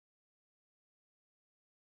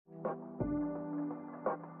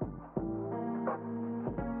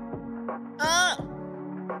Ah!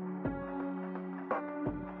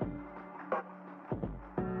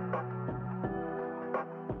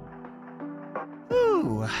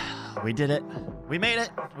 Ooh, we did it. We made it.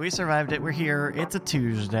 We survived it. We're here. It's a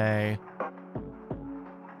Tuesday.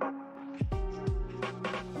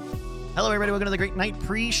 Hello, everybody. Welcome to the Great Night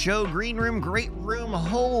Pre-Show Green Room, Great Room,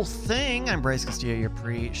 whole thing. I'm Bryce Castillo, your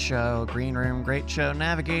pre-show Green Room, Great Show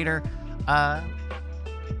navigator.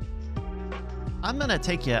 I'm gonna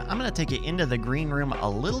take you into the green room a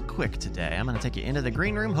little quick today. I'm gonna take you into the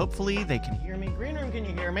green room. Hopefully, they can hear me. Green room, can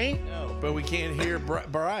you hear me? No, but we can't hear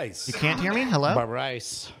Bryce. You can't hear me. Hello.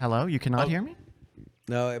 Bryce. Hello. You cannot hear me.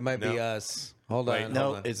 No, it might No. be us. Hold Wait, on. no.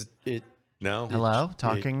 hold on. Is it Hello.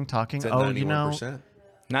 Talking. It's at Oh, you know. 91%.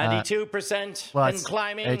 92% Well, and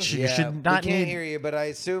climbing. It should, you Yeah, should not we can't need. hear you, but I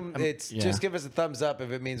assume it's yeah. just give us a thumbs up if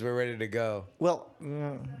it means we're ready to go. Well,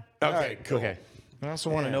 Okay, cool. okay. I also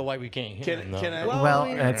want to know why we can't hear them, though. Can I? Well,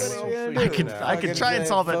 we- it's- what are we gonna I do could- now? I could try and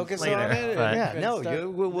solve it Focus later, on it but- Yeah, and no, stuff?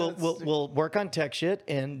 we'll work on tech shit,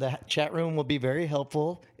 and the chat room will be very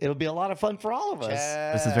helpful. It'll be a lot of fun for all of us.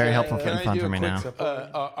 This is very helpful Can and I fun do for a me quick now. support?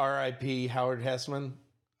 R.I.P. Howard Hessman.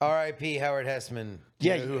 R.I.P. Howard Hessman.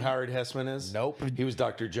 Yeah, You know who Howard Hessman is? Nope. He was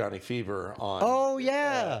Dr. Johnny Fever on Oh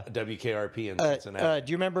yeah. WKRP in Cincinnati.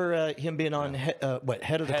 Do you remember him being on head of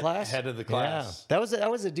the class? Head of the class. Yeah, that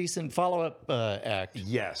was a decent follow-up act.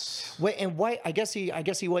 Yes. Wait, and why? I guess he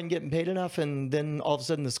wasn't getting paid enough, and then all of a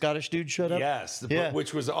sudden the Scottish dude showed up. Yes. Yeah.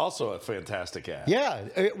 Which was also a fantastic act. Yeah,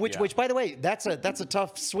 which Yeah. which by the way, that's a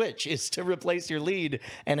tough switch, is to replace your lead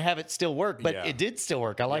and have it still work. But Yeah. it did still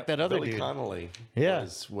work. I like that other Billy dude. Connolly Yeah.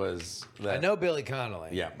 was that. I know Billy Connolly.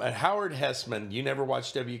 Yeah, but Howard Hessman, you never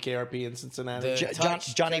watched WKRP in Cincinnati?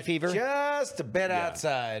 Johnny Fever? Just a bit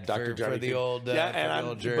outside Dr. for the Fever. old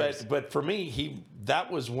jerks. but for me, that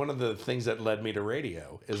was one of the things that led me to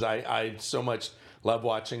radio. Is I so much love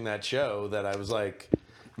watching that show that I was like,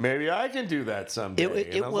 maybe I can do that someday.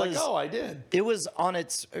 It and I was was- like, oh, I did. It was on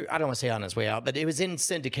its, I don't want to say on its way out, but it was in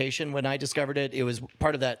syndication when I discovered it. It was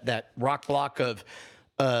part of that rock block of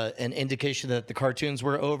an indication that the cartoons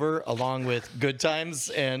were over, along with Good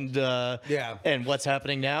Times and and What's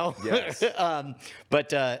Happening Now. Yes.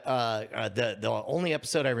 The only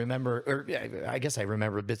episode I remember, or I guess I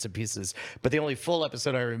remember bits and pieces, but the only full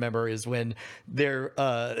episode I remember is when there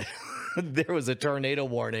there was a tornado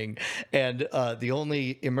warning, and the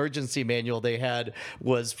only emergency manual they had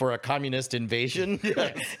was for a communist invasion,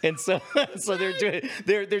 and so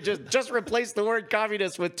they're just replace the word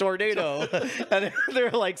communist with tornado, and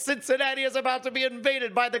they're like, Cincinnati is about to be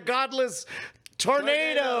invaded by the godless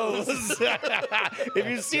tornadoes. If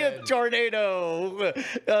you see a tornado,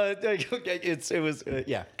 it was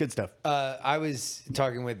good stuff. I was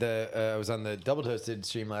talking with I was on the Double Toasted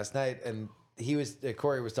stream last night, and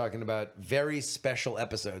Corey was talking about very special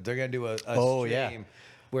episodes. They're gonna do a stream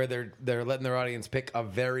where they're letting their audience pick a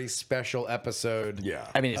very special episode. Yeah.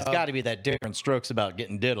 I mean, it's got to be that different strokes about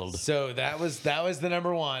getting diddled. So that was the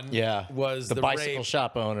number one. Yeah, was the bicycle rape,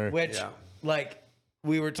 shop owner. which like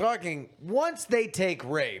we were talking. Once they take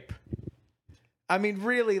rape, I mean,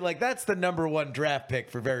 really, like that's the number one draft pick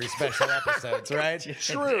for very special episodes, right?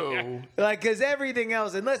 True. Like, because everything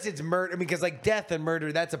else, unless it's murder, because like death and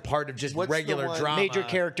murder, that's a part of just What's the regular one- drama. Major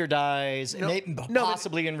character dies,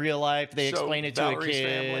 possibly in real life. They So explain it to Valerie's a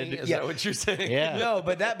family, kid. is that what you're saying? Yeah. No,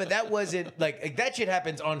 but that wasn't like that shit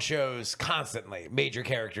happens on shows constantly. Major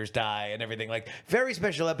characters die and everything. Like very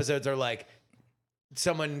special episodes are like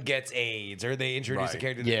someone gets AIDS or they introduce a Right.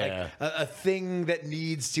 character Yeah. like a thing that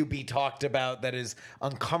needs to be talked about that is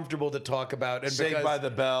uncomfortable to talk about. And Saved because by the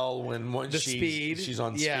Bell when The speed. she's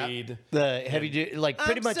on Yeah. speed. The heavy duty, like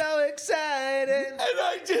pretty I'm much so excited. And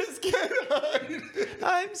I just can't.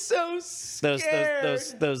 I'm so scared.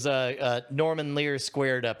 those Norman Lear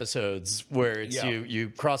squared episodes where it's Yeah.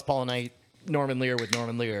 you cross pollinate Norman Lear with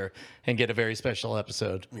Norman Lear and get a very special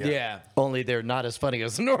episode. Yeah. Only they're not as funny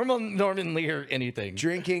as Norman Lear anything.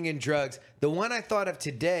 Drinking and drugs. The one I thought of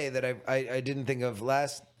today that I didn't think of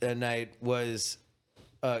last night was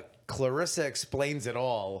Clarissa Explains It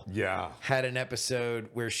All. Yeah. Had an episode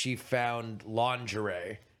where she found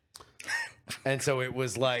lingerie. And so it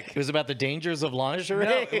was like It was about the dangers of lingerie.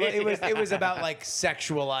 no, it was about like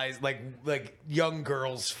sexualized like young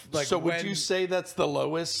girls like So would when- you say that's the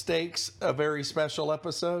lowest stakes, a very special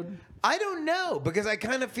episode? I don't know, because I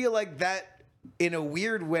kind of feel like that in a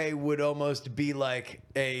weird way would almost be like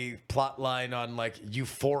a plot line on like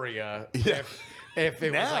Euphoria if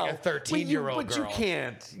it was like a 13-year-old but girl.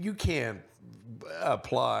 you can't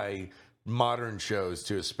apply modern shows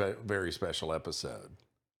to a very special episode.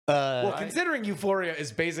 Well, considering Euphoria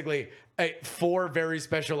is basically 4 very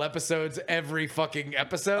special episodes every fucking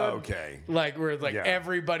episode. Okay. Like where like Yeah.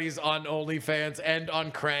 everybody's on OnlyFans and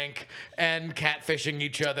on Crank and catfishing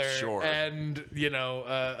each other Sure. and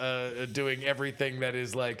doing everything that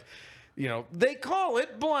is like, they call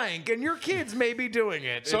it blank and your kids may be doing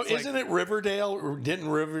it. So It's isn't it Riverdale? Or didn't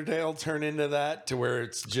Riverdale turn into that to where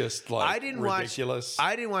it's just like I didn't ridiculous?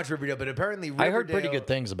 I didn't watch Riverdale, but apparently Riverdale, I heard pretty good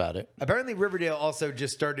things about it. Apparently Riverdale also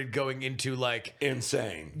just started going into like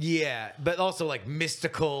Insane. but also like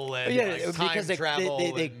mystical and like time because travel.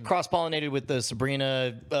 they and- cross-pollinated with the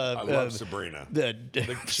Sabrina. I love Sabrina. The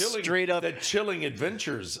straight up. The chilling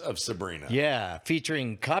adventures of Sabrina. Yeah,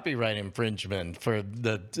 featuring copyright infringement for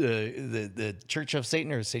the Church of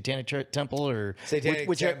Satan or Satanic Temple or Satanic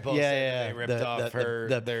Temple. Yeah, They ripped off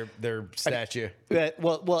their statue.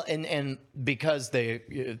 Well, and because they're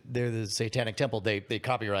the Satanic Temple, they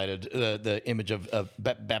copyrighted the image of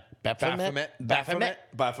Baphomet.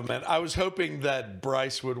 Baphomet. I was hoping that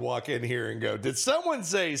Bryce would walk in here and go, "Did someone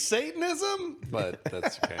say Satanism?" But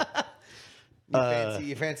that's okay.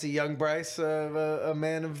 You fancy young Bryce, a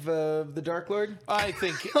man of the Dark Lord? I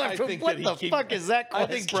think What that he the fuck is that I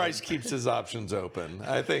think question? Bryce keeps his options open.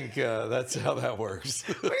 I think that's how that works.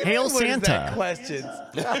 Hail What is that Santa. questions.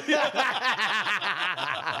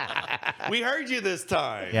 We heard you this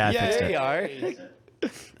time. Yeah, I Yay. fixed They are.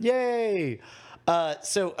 Yay.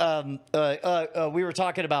 We were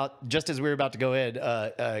talking about, just as we were about to go in,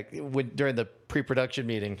 during the pre-production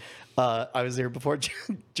meeting, I was there before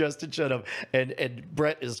Justin showed up, and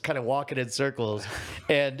Brett is kind of walking in circles,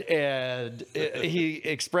 and he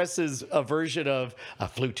expresses a version of, "I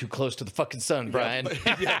flew too close to the fucking sun, Brian."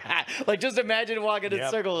 Like, just imagine walking in Yep.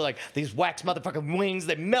 circles, like, these wax motherfucking wings,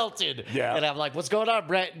 they melted. Yeah. And I'm like, "What's going on,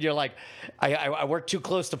 Brett?" And you're like, I worked too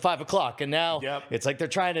close to 5 o'clock, and now Yep. it's like they're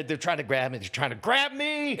trying to grab me. They're trying to grab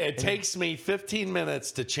me. It takes me 15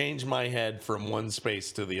 minutes to change my head from one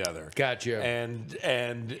space to the other. Gotcha. And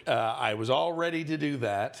I was all ready to do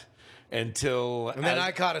that until And then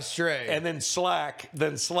I caught a stray. and then Slack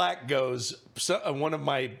goes, one of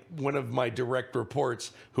my direct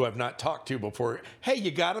reports who I've not talked to before, "Hey,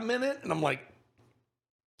 you got a minute?" And I'm like,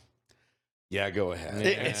 "Yeah, go ahead."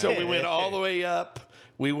 And so we went all the way up.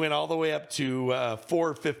 We went all the way up to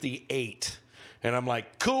 458. And I'm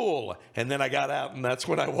like, "Cool." And then I got out, and that's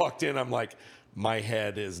when I walked in. I'm like, my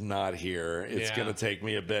head is not here. It's Yeah. going to take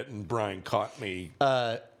me a bit. And Brian caught me.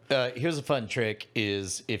 Here's a fun trick: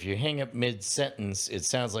 is if you hang up mid-sentence, it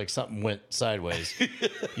sounds like something went sideways.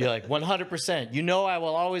 You're like 100%. You know, I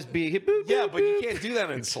will always be. Yeah, but you can't do that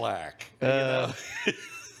in Slack. You know?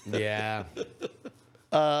 yeah.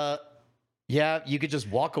 Yeah, you could just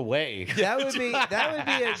walk away. That would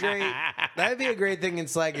be a great thing in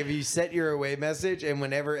Slack if you set your away message and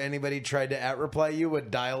whenever anybody tried to reply you, a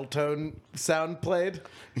dial tone sound played.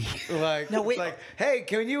 Like, No, wait. it's like, hey,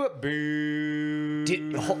 can you boo?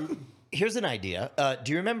 Here's an idea.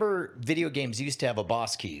 Do you remember video games used to have a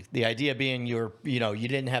boss key? The idea being you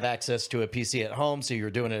didn't have access to a PC at home, so you were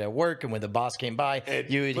doing it at work, and when the boss came by,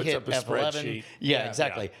 you would puts hit up a F11. spreadsheet. Yeah, Yeah,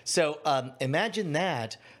 exactly. yeah. So imagine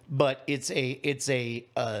that, but it's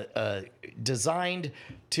designed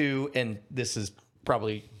to, and this is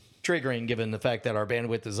probably triggering given the fact that our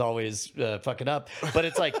bandwidth is always fucking up, but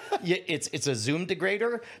it's like it's a zoom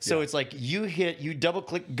degrader, so it's like you double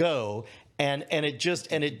click go, and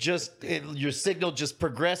your signal just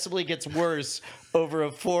progressively gets worse over a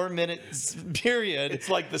 4-minute period. It's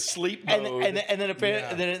like the sleep and mode.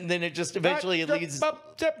 then it just eventually leads. I'm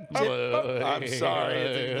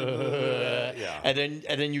sorry. Yeah. And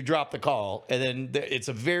then you drop the call, and then it's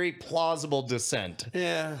a very plausible descent.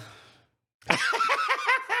 Yeah.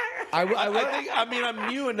 I think I'm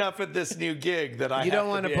new enough at this new gig that I you don't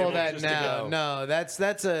want to to pull that now. No, that's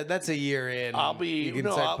a year in. I'll be, You can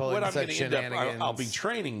no, start pulling what I'm such going to end up, shenanigans. I'll be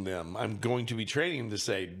training them. I'm going to be training them to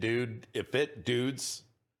say, dude, if it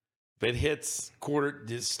hits quarter,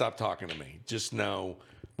 just stop talking to me. Just know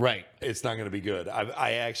Right. it's not going to be good.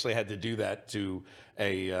 I actually had to do that to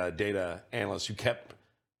a data analyst who kept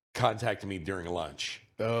contacting me during lunch.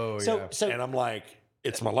 Oh, So And I'm like,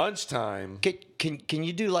 it's my lunchtime. Can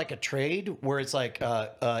you do like a trade where it's like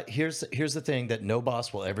here's the thing that no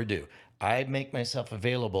boss will ever do. I make myself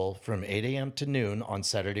available from 8 a.m. to noon on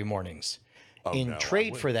Saturday mornings. In no, I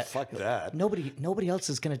trade for that, fuck that. Nobody else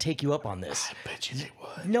is going to take you up on this. I bet you they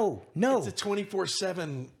would. No. It's a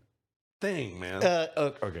 24/7 thing, man.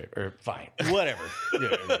 Okay, or fine, whatever.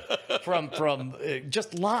 From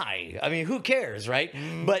just lie. I mean, who cares, right?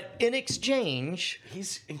 But in exchange,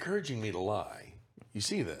 He's encouraging me to lie. You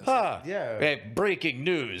see this? Yeah. Hey, breaking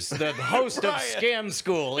news. The host of Scam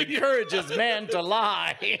School encourages man to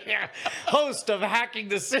lie. Host of Hacking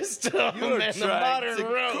the System You're and the trying Modern to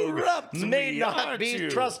Road corrupt may me, not aren't be you?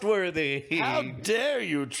 trustworthy. How dare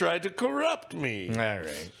you try to corrupt me? All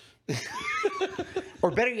right. Or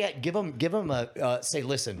better yet, give them a say.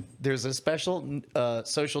 Listen, there's a special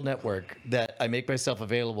social network that I make myself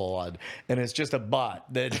available on, and it's just a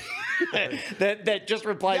bot that that just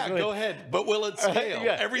replies. Yeah, with, go ahead. But will it scale?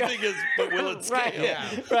 yeah. Everything is, but will it scale? Right, yeah,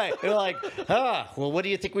 right. They're like, well, what do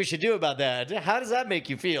you think we should do about that? How does that make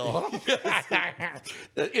you feel?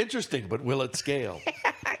 Interesting, but will it scale?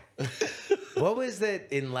 What was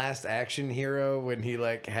that in Last Action Hero when he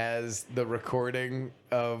like has the recording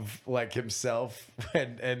of like himself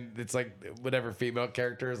and it's like whatever female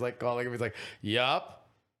character is like calling him, he's like, yup,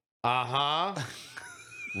 right.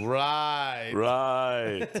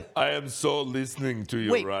 Right. I am so listening to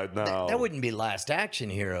you Wait, right now. that wouldn't be Last Action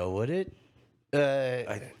Hero, would it?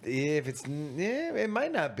 If it's it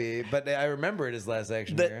might not be, but I remember it as Last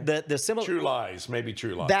Action Hero. The similar. True Lies, maybe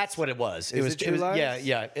True Lies. That's what it was. Is it True Lies?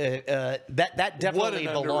 Yeah. That what definitely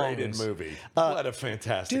an belongs. underrated movie. What a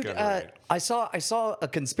fantastic Dude, underrated. I saw a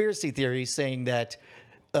conspiracy theory saying that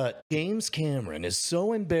James Cameron is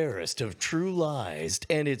so embarrassed of True Lies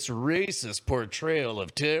and its racist portrayal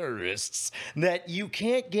of terrorists that you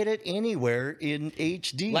can't get it anywhere in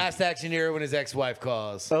HD. Last Action Hero when his ex-wife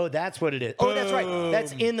calls. Oh, that's what it is. Oh, that's right.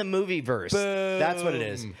 That's in the movie verse. That's what it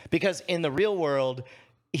is. Because in the real world,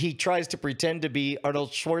 he tries to pretend to be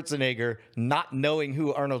Arnold Schwarzenegger, not knowing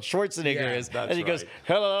who Arnold Schwarzenegger is. that's And he goes, right.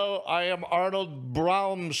 hello, I am Arnold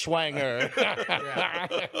Braunschweiger.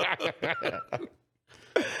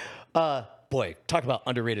 Boy, talk about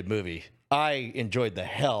underrated movie. I enjoyed the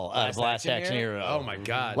hell out of Last Action Hero. Oh my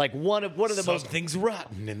god! Like one of the most Something's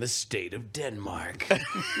rotten in the state of Denmark.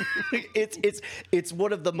 it's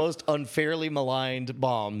one of the most unfairly maligned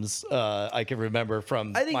bombs I can remember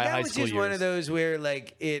from I think my that high was school just years. one of those where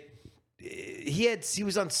like he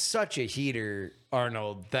was on such a heater,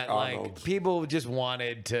 Arnold, that Arnold. like people just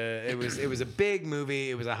wanted to. It was a big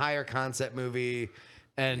movie. It was a higher concept movie,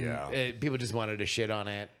 and people just wanted to shit on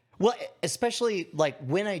it. Well, especially like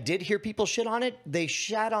when I did hear people shit on it, they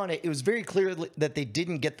shat on it. It was very clear that they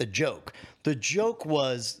didn't get the joke. The joke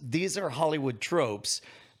was these are Hollywood tropes.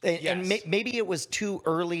 And maybe it was too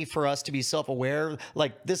early for us to be self-aware.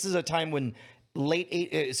 Like this is a time when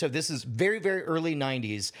so this is very, very early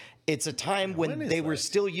 90s. It's a time when they were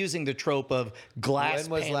still using the trope of glass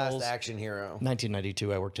When was panels. Last Action Hero?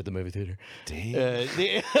 1992, I worked at the movie theater. Damn.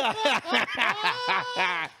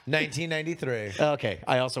 1993. Okay,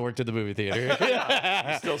 I also worked at the movie theater.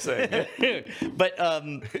 Still saying it. But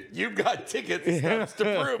You've got ticket stubs to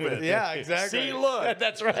prove it. Yeah, exactly. See, look.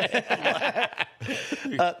 that's right.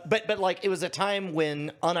 But like it was a time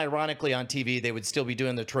when unironically on TV they would still be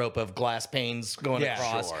doing the trope of glass panes going Yeah,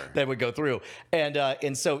 across sure. that would go through,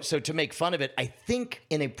 and so to make fun of it, I think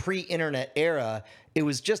in a pre-internet era it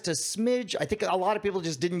was just a smidge. I think a lot of people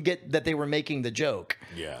just didn't get that they were making the joke.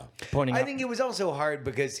 Yeah. Pointing I out, think it was also hard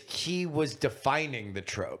because he was defining the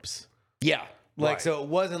tropes. yeah. Like, Right. so it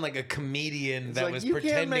wasn't like a comedian that Like, was you can't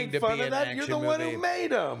pretending make to fun be of an that. action You're the movie. one who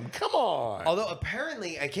made them. Come on. Although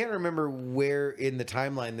apparently, I can't remember where in the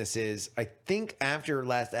timeline this is. I think after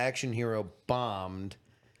Last Action Hero bombed,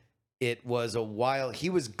 it was a while. He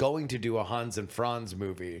was going to do a Hans and Franz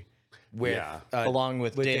movie with Along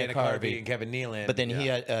with Dana Carvey. and Kevin Nealon. But then he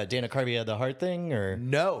had Dana Carvey had the heart thing, or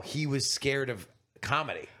no, he was scared of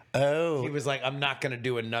comedy. oh, He was like, I'm not going to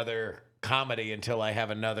do another comedy until I have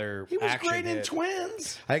another He was action great in hit.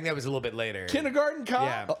 Twins. I think that was a little bit later. Kindergarten Cop.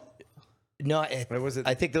 Yeah. no, was it?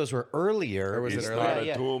 I think those were earlier. Or was it He's earlier? not a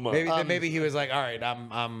Yeah. tumor. Maybe maybe he was like, all right,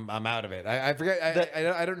 I'm out of it. I forget.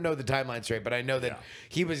 I don't know the timeline straight, but I know that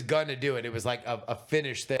he was gonna do it. It was like a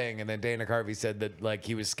finished thing, and then Dana Carvey said that like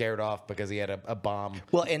he was scared off because he had a bomb.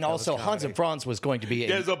 Well, and That was also Hans comedy. and Franz was going to be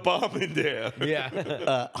There's a bomb in there.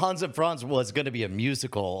 Yeah. Hans and Franz was going to be a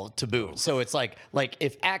musical to boot. So it's like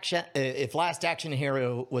if Last Action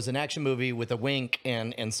Hero was an action movie with a wink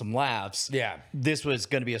and some laughs, Yeah. this was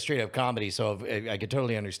going to be a straight up comedy. So I could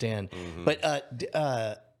totally understand. But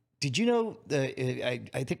did you know?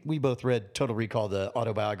 I think we both read Total Recall, the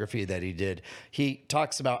autobiography that he did. He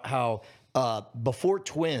talks about how before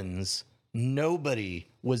Twins, nobody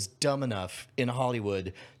was dumb enough in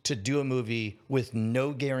Hollywood to do a movie with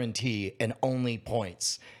no guarantee and only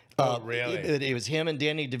points. Really? It was him and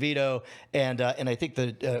Danny DeVito, and I think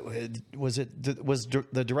was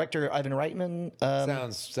the director Ivan Reitman.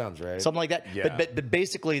 sounds right. Something like that. Yeah. But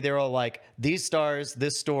basically, they're all like, these stars,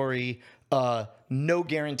 this story, no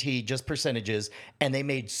guarantee, just percentages, and they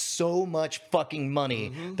made so much fucking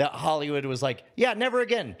money that Hollywood was like, yeah, never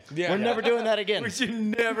again. Yeah. We're never doing that again. We should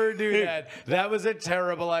never do that. That was a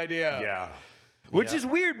terrible idea. Yeah. Which is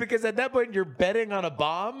weird because at that point you're betting on a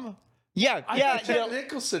bomb. Yeah, Jack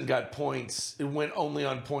Nicholson got points. It went only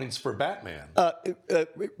on points for Batman.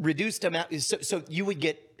 reduced amount. So you would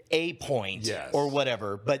get a point Yes. or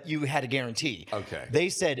whatever, but you had a guarantee. Okay. They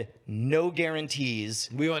said no guarantees.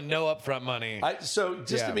 We want no upfront money. So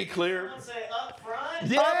just to be clear, Say up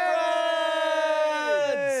front.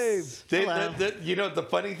 Yes! you know the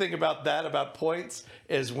funny thing about points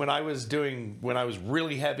is when I was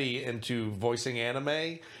really heavy into voicing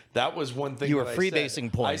anime, that was one thing You were that I freebasing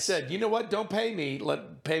said. points. I said, you know what? Don't pay me.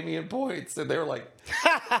 Pay me in points. And they were like,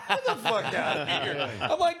 get the fuck out of here.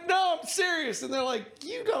 I'm like, no, I'm serious. And they're like,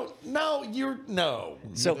 you don't. No, you're no.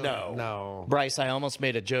 So No. Bryce, I almost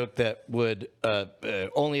made a joke that would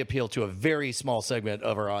only appeal to a very small segment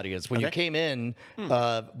of our audience. When you came in,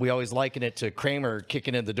 we always liken it to Kramer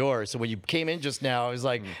kicking in the door. So when you came in just now, I was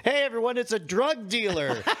like, hey, everyone, it's a drug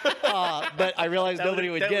dealer. But I realized nobody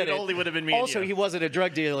would get it. Only would have been me and Also, you. he wasn't a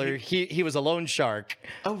drug dealer. He was a loan shark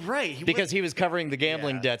Oh, right. because he was covering the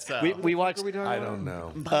gambling debts. so- We watched I don't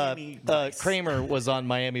know. Miami Vice. Kramer was on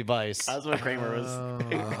Miami Vice. That's when Kramer was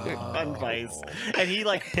on Vice, and he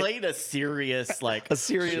played a serious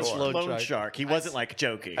loan shark. He wasn't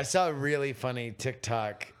joking. I saw a really funny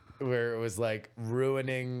TikTok where it was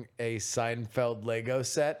ruining a Seinfeld Lego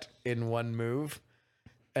set in one move.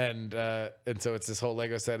 And so it's this whole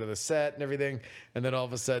Lego set of the set and everything. And then all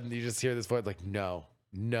of a sudden you just hear this voice no.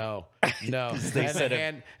 And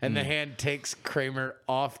the hand takes Kramer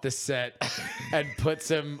off the set and puts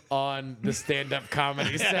him on the stand-up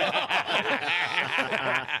comedy set.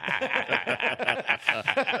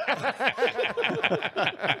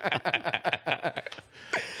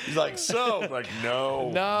 He's like, so,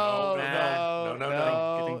 no. No.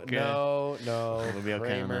 We'll be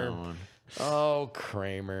okay on that one. Oh,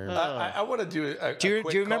 Kramer. I want to do a Do you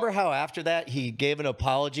quick remember call. how after that he gave an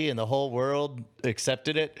apology and the whole world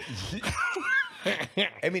accepted it?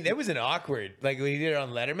 I mean, it was an awkward, when he did it on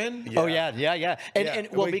Letterman. Oh yeah. And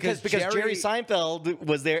well, Because because Jerry Jerry Seinfeld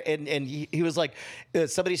was there, and he was like,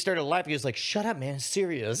 somebody started laughing. He was like, "Shut up, man,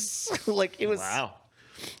 serious." It was. Wow.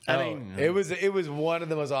 I mean, it was one of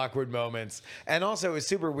the most awkward moments, and also it was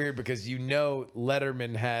super weird because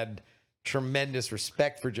Letterman had tremendous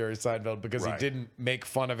respect for Jerry Seinfeld because he Right. didn't make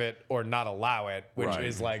fun of it or not allow it, which Right.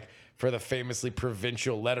 is for the famously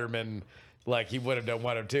provincial Letterman, he would have done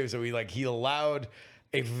one or two. So he allowed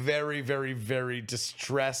a very, very, very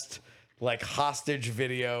distressed hostage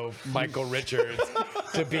video Michael Richards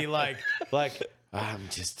to be I'm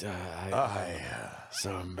just so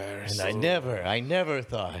embarrassed. And I never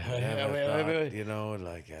thought.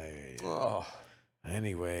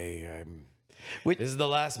 Anyway, Wait. this is the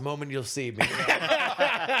last moment you'll see me. Maybe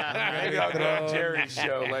I'll go on Jerry's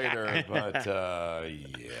show later, but yeah.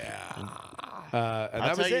 And I'll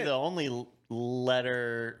that tell was you it. the only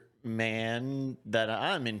letter man that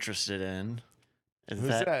I'm interested in is Who's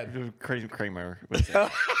that? Kramer. Was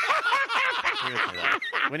it?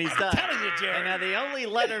 When he's done. And now the only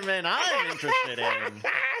Letterman I'm interested in. I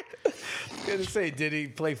was gonna say, did he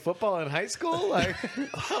play football in high school?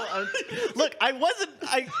 Look, I wasn't.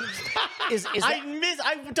 I Is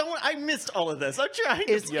missed all of this. I'm trying.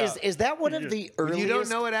 is that one of the earliest? You don't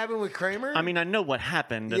know what happened with Kramer? I mean, I know what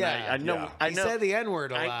happened. And Yeah. I know. Yeah. I he know. said the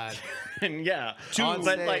N-word a lot. And yeah, On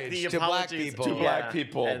but stage, the to black apologies people. To Yeah. black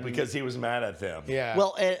people and- because he was mad at them. Yeah.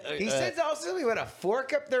 Well, he said also something about a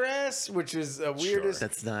fork up their ass, which is a weirdest.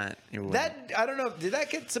 that's not. That I don't know. Did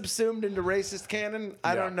that get subsumed into racist canon? I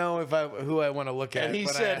Yeah. don't know who I want to look at. And he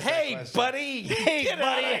when I said, ask that "Hey, question." buddy, hey, get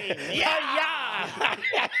buddy,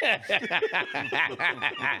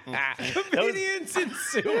 Comedians in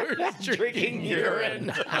sewers drinking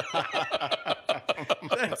urine.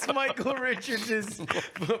 That's Michael Richards'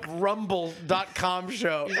 Rumble.com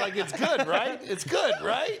show. He's like, it's good, right? It's good,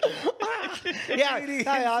 right? yeah,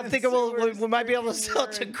 I think we might be able to sell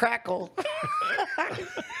it to Crackle.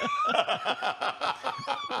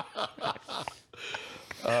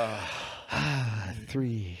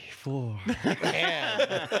 Three, four.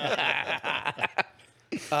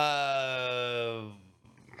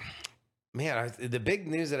 Man, the big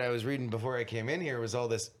news that I was reading before I came in here was all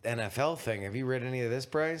this NFL thing. Have you read any of this,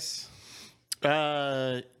 Bryce?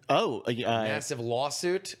 Massive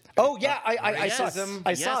lawsuit. Oh yeah, I saw. Racism.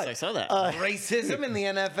 I saw Yes, it. I saw that. Racism in the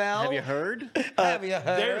NFL. Have you heard? Have you heard?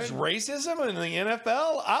 There's racism in the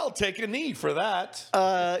NFL. I'll take a knee for that.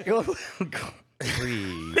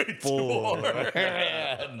 3, 4.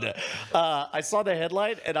 And I saw the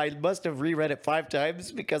headline and I must have reread it 5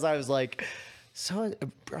 times because I was like, so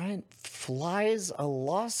Brian flies a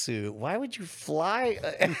lawsuit. Why would you fly?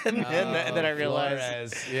 And then I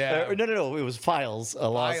realized, Flores, no, it was files a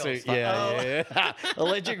lawsuit. Yeah.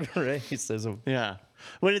 Alleging racism. Yeah.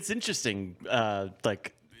 Well, it's interesting,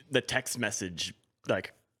 like the text message,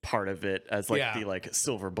 like part of it as like the like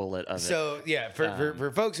silver bullet of it. So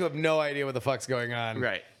for folks who have no idea what the fuck's going on,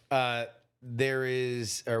 Right.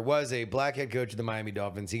 There was a black head coach of the Miami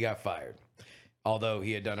Dolphins. He got fired, although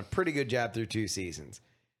he had done a pretty good job through 2 seasons.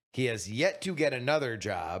 He has yet to get another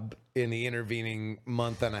job in the intervening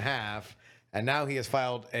month and a half, and now he has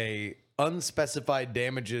filed a unspecified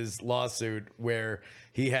damages lawsuit where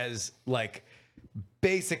he has like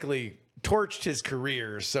basically torched his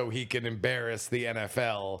career so he can embarrass the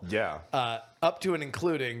NFL. Yeah. Up to and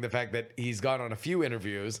including the fact that he's gone on a few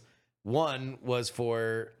interviews. One was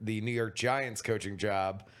for the New York Giants coaching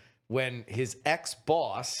job when his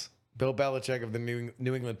ex-boss, Bill Belichick of the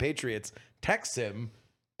New England Patriots, texts him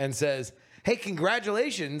and says, "Hey,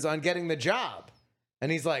 congratulations on getting the job."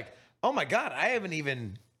 And he's like, "Oh my God, I haven't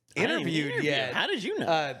even interviewed yet. How did you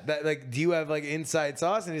know? Do you have like inside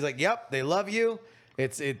sauce?" And he's like, "Yep, they love you.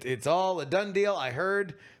 It's all a done deal. I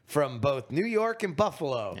heard from both New York and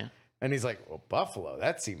Buffalo." Yeah. And he's like, "Well, Buffalo,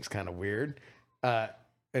 that seems kind of weird."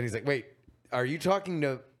 And he's like, "Wait, are you talking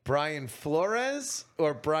to Brian Flores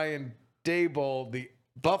or Brian Dable, the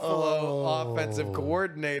Buffalo offensive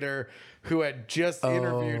coordinator who had just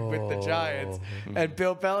interviewed with the Giants?" And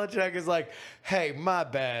Bill Belichick is like, "Hey, my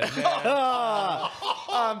bad, man.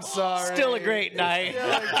 I'm sorry. Still a great night. Still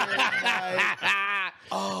a great night."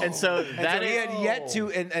 And so And that so he is had yet to,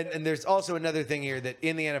 and there's also another thing here that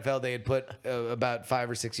in the NFL they had put about 5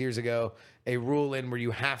 or 6 years ago a rule in where you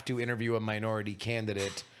have to interview a minority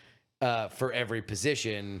candidate for every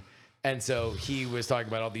position. And so he was talking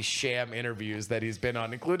about all these sham interviews that he's been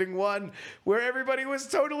on, including one where everybody was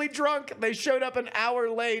totally drunk. They showed up an hour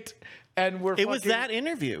late and were. it was that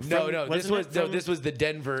interview. No, this wasn't it this was the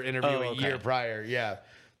Denver interview Oh, a okay. year prior. Yeah.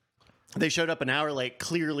 They showed up an hour late,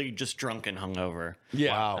 clearly just drunk and hungover.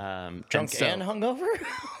 Yeah. Wow. Drunk so- and hungover?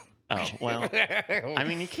 Oh well, I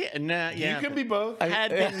mean you can't. Nah, yeah, You can be both. had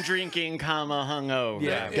been drinking, hungover.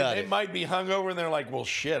 Yeah. Yeah, it might be hungover, and they're like, "Well,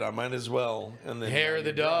 shit, I might as well." And then Hair of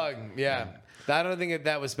the dog. Yeah. I don't think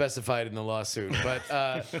that was specified in the lawsuit, but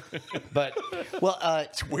Well,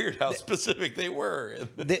 It's weird how specific they were.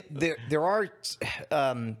 there are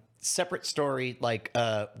separate story. Like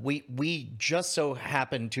we just so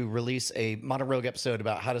happened to release a Monorogue episode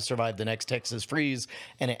about how to survive the next Texas freeze,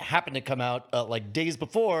 and it happened to come out like days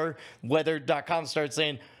before Weather.com started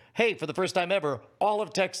saying, "Hey, for the first time ever, all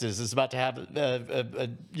of Texas is about to have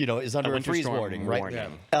is under a winter freeze storm warning, right?"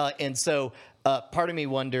 warning. And so part of me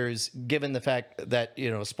wonders, given the fact that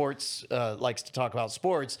sports likes to talk about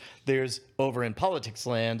sports, there's over in politics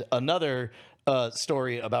land another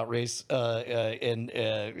story about race and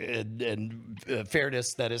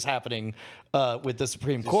fairness that is happening with the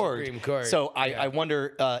Supreme Court. Supreme Court, So yeah. I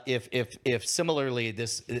wonder if similarly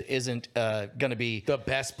this isn't going to be. the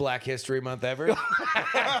best Black History Month ever.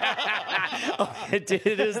 It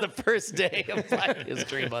is the first day of Black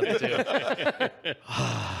History Month too.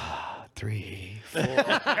 3, 4.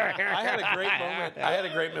 I had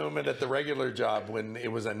a great moment at the regular job when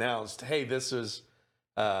it was announced, "Hey, this is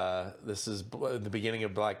the beginning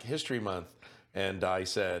of Black History Month." And I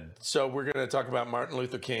said, "So we're going to talk about Martin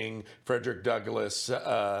Luther King, Frederick Douglass,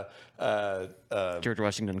 George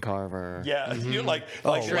Washington Carver. yeah, you like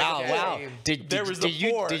Oh like wow! There was the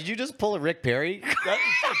four. Did you just pull a Rick Perry?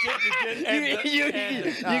 You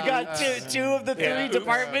got two of the 3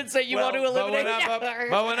 departments that you want to eliminate.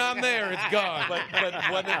 But when I'm there, it's gone. but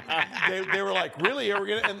when they were like, "Really? Are we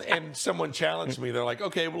gonna?" And someone challenged me. They're like,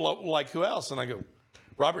 "Okay, well, like who else?" And I go,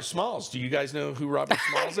 "Robert Smalls. Do you guys know who Robert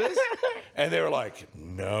Smalls is?" And they were like,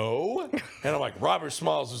 "No." And I'm like, "Robert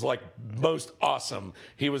Smalls was like most awesome.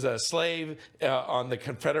 He was a slave on the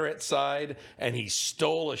Confederate side, and he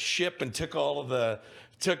stole a ship and took a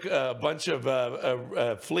bunch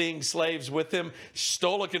of fleeing slaves with him,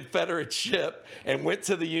 stole a Confederate ship, and went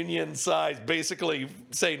to the Union side, basically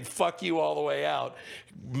saying, 'Fuck you' all the way out.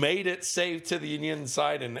 Made it safe to the Union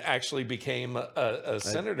side and actually became a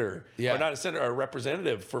senator. Yeah. Or not a senator, a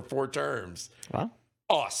representative for 4 terms. Wow.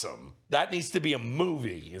 Awesome. That needs to be a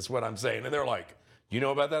movie, is what I'm saying." And they're like, "You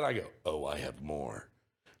know about that?" I go, "Oh, I have more."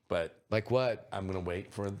 but Like what? I'm gonna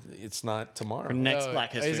wait for it's not tomorrow. Next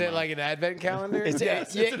Black History Is it Month. like an advent calendar? It's an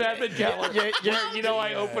advent calendar. Where, you know,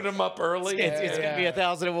 I open them up early. It's gonna be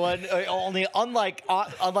 1001. Only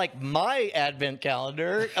unlike my advent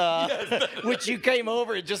calendar, which you came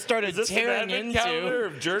over and just started Is this an tearing advent into. calendar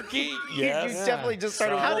of jerky? You Yes. definitely just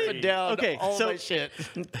started Sorry. wolfing down Okay, all so- my shit.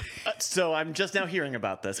 So I'm just now hearing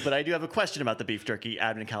about this, but I do have a question about the beef jerky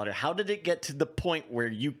advent calendar. How did it get to the point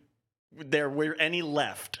where there were any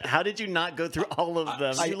left? How did you not go through all of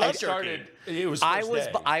them? I You love started. jerky. It was. I first was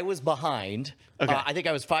day. I was behind. Okay. I think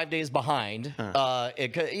I was 5 days behind.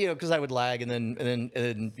 Because I would lag and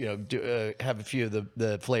then have a few of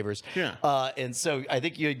the flavors. Yeah. And so I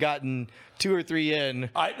think you had gotten 2 or 3 in.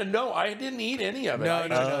 I didn't eat any of it. I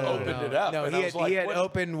just opened it up. No, and he I was had, like, he had what-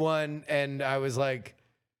 opened one, and I was like,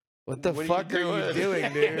 "What the What are fuck you are you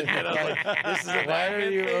doing, dude? And I was like, this is a Why are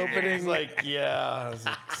you He's opening?" like, yeah.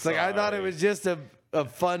 It's like I thought it was just a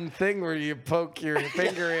fun thing where you poke your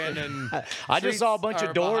finger in, and I just saw a bunch treats of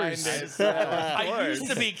are doors. behind it, so- I used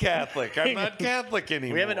to be Catholic. I'm not Catholic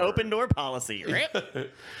anymore. We have an open door policy.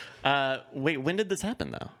 Wait, when did this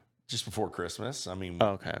happen though? just before Christmas. I mean,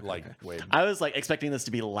 Okay. wait. I was like expecting this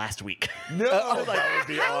to be last week. No, that would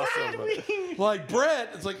be awesome. Like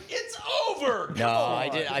Brett, it's like it's over. Come No, on.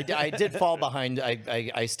 I did fall behind.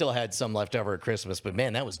 I still had some left over at Christmas, but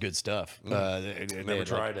man, that was good stuff. Never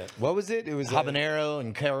tried it. What was it? It was Habanero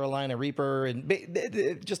and Carolina Reaper and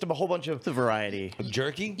just a whole bunch of The variety.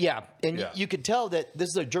 jerky. yeah. And Yeah. you could tell that this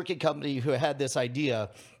is a jerky company who had this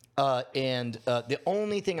idea. And the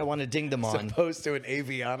only thing I want to ding them on, Opposed to an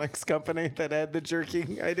avionics company that had the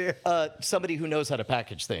jerky idea. somebody who knows how to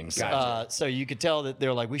package things. Gotcha. So you could tell that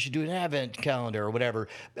they're like, we should do an advent calendar or whatever.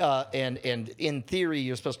 And in theory,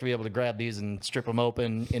 you're supposed to be able to grab these and strip them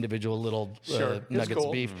open, individual little Sure. It's nuggets cool.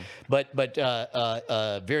 of beef. But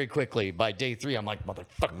very quickly, by day 3, I'm like,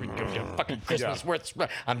 motherfucker, we give you fucking Christmas worth.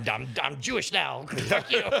 I'm Jewish now.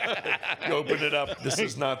 Fuck you. You open it up. This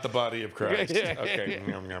is not the body of Christ. Okay.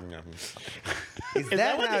 Yum, yum, yum. Is Is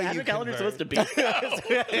that what the advent calendar is supposed to be?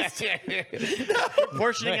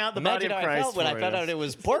 Portioning out the body Imagine of how I Christ. felt when I for found us. out it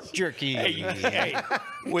was pork jerky. Hey,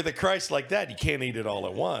 with a Christ like that, you can't eat it all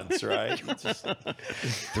at once, right? It's just-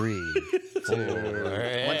 3,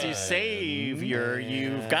 4. Once you savor,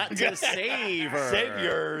 you've got to savor.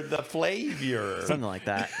 Savior, the flavor. Something like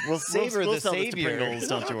that. We'll Savor we'll the sell this to savior. Pringles,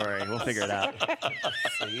 don't you worry. We'll figure it out.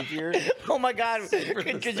 Savior. Oh my God!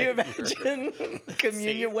 Could you imagine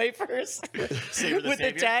communion wafers Savor the with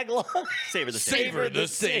savior. the tagline? Savor the Savor the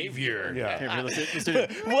Savior. Yeah. Here, let's do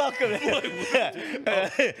it. Welcome.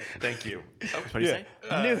 Thank you. What do you say?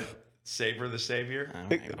 New, Savor the Savior.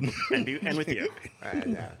 And with you.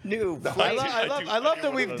 new. I love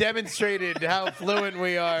that we've demonstrated how fluent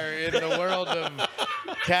we are in the world of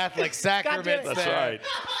Catholic sacraments. That's there. right.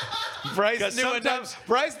 Bryce 'Cause knew enough.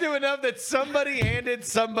 Bryce knew enough that somebody handed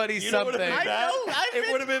somebody You know what something. would have been bad?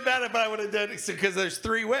 It would have been bad if I would have done it because there's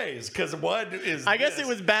 3 ways. Because one is. I guess this. it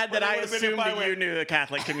was bad But that I it would've been assumed if I that you went- knew the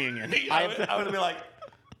Catholic communion. I would have been like,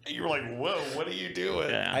 you were like, whoa, what are you doing?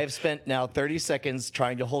 Yeah. I have spent now 30 seconds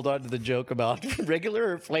trying to hold on to the joke about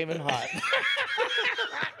regular or flaming hot.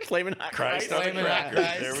 Flaming hot Christ on a Flaming hot cracker.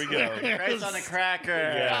 Christ. There we go. Christ on a cracker.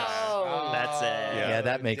 Yeah. That's it. Yeah,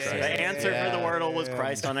 that makes The sense. answer for the Wordle was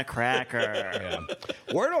Christ on a cracker.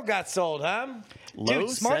 Wordle got sold, huh? Low Dude,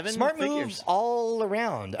 smart 7 smart figures. moves all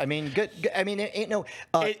around. I mean, good. I mean, it ain't no.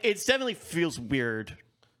 It definitely feels weird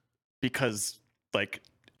because, like,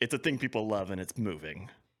 it's a thing people love and it's moving.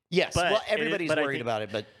 Yes, but well, it is- everybody's but I worried think- about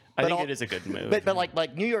it, but I but think all- it is a good move. But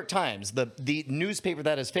like New York Times, the newspaper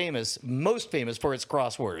that is famous, most famous for its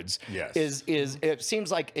crosswords, Yes. is it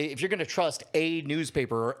seems like if you're going to trust a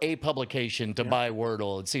newspaper or a publication to buy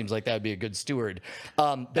Wordle, it seems like that would be a good steward.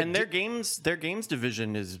 But and their games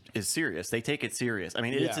division is serious. They take it serious. I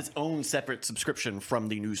mean, it's its own separate subscription from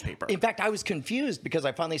the newspaper. in fact, I was confused because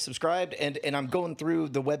I finally subscribed and I'm going through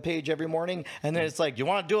the webpage every morning, and then it's like, you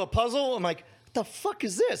want to do a puzzle? I'm like, what the fuck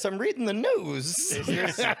is this? I'm reading the news.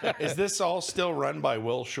 Is this all still run by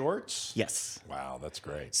Will Shorts? Yes. Wow, that's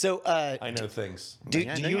great. So, I know things. do I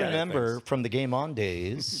know you you remember things. from the Game On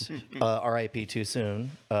days, RIP too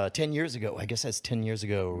soon, 10 years ago? I guess that's 10 years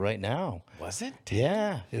ago right now. Was it?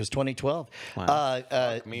 Yeah, it was 2012.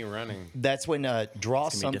 Me running. That's when Draw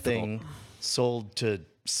It's gonna be Something sold to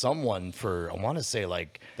someone for, I want to say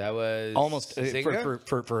like That was almost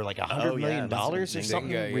Zynga? for like $100 million that's or Zynga,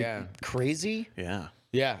 something yeah. crazy. Yeah.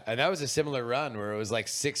 Yeah, and that was a similar run where it was like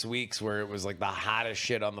 6 weeks where it was like the hottest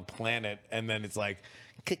shit on the planet, and then it's like,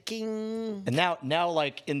 ka-king. And now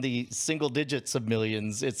like in the single digits of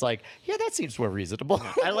millions, it's like, yeah, that seems more reasonable.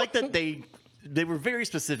 I like that they they were very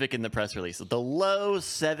specific in the press release. The low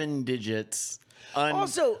 7 digits.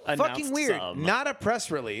 Also, fucking announced weird. sum. Not a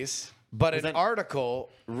press release, but an that- article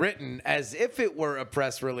written as if it were a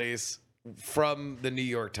press release from the New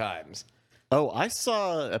York Times. Oh, I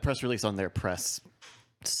saw a press release on their press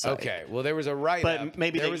site. Okay, well, there was a write-up. But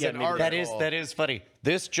maybe there they- was yeah, an maybe article. That is funny.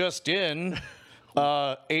 This just in.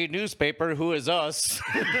 A newspaper, who is us,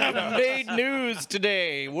 made news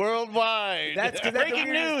today worldwide. That's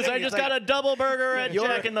Breaking news! I just got a double burger at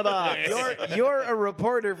Jack in the Box. You're a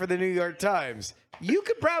reporter for the New York Times. You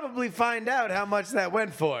could probably find out how much that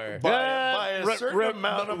went for. By a certain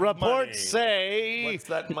amount of reports money. say What's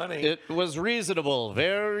that money? it was reasonable,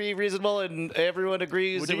 very reasonable, and everyone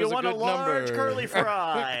agrees Do it you was a want a good large number. curly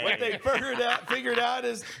fry? What they figured out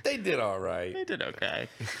is they did all right. They did okay.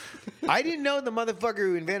 I didn't know the motherfucker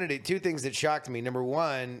who invented it. Two things that shocked me. Number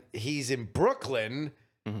one, he's in Brooklyn.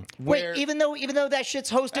 Where, Wait, even though that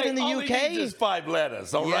shit's hosted in the all UK, he needs is 5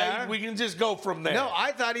 letters, all right? Yeah. We can just go from there. no,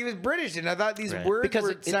 I thought he was British, and I thought these Right. words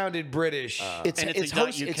Because sounded British. it's And it's a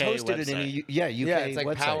hosted .uk in a website. UK yeah, it's like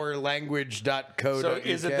website. powerlanguage.co.uk. So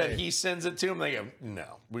is it that he sends it to him? They go, no,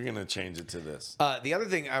 we're going to change it to this. The other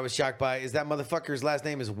thing I was shocked by is that motherfucker's last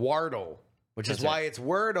name is Wardle, which is why it's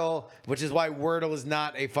Wordle, which is why Wordle is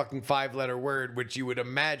not a fucking 5-letter word, which you would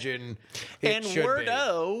imagine it And should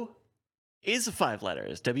Wordo is 5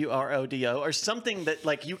 letters, WRODO, or something that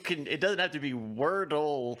like you can. It doesn't have to be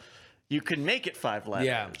Wordle. You can make it 5 letters.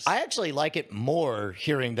 Yeah. I actually like it more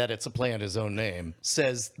hearing that it's a play on his own name,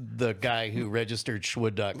 says the guy who registered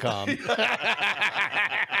Schwood.com.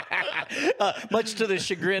 Much to the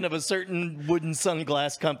chagrin of a certain wooden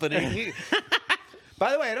sunglass company.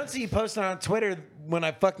 By the way, I don't see you posting on Twitter when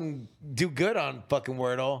I fucking do good on fucking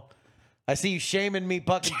Wordle. I see you shaming me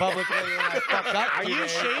fucking publicly when I fuck up. Are you today.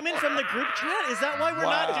 shaming from the group chat? Is that why we're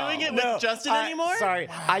not doing it with Justin anymore? Sorry,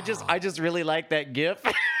 I just really like that GIF,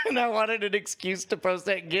 and I wanted an excuse to post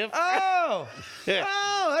that GIF. Oh,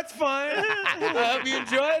 that's fine. I hope you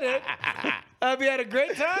enjoyed it. I hope you had a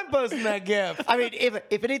great time posting that GIF. I mean,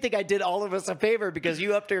 if anything, I did all of us a favor because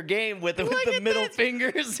you upped your game with the at middle this.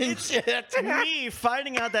 fingers and shit. Me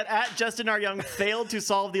finding out that Justin R. Young failed to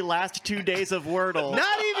solve the last 2 days of Wordle.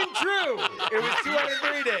 Not even true. It was 2 out of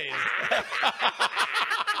 3 days.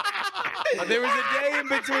 There was a day in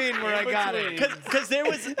between where I got it. Because there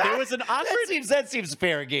was an awkward. That seems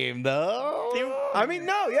fair game, though. I mean,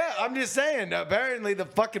 no, yeah, I'm just saying. Apparently, the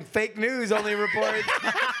fucking fake news only reports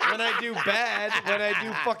when I do bad, when I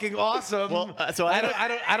do fucking awesome. Well, so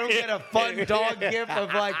I I don't get a fun dog gif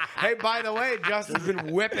of like, hey, by the way, Justin's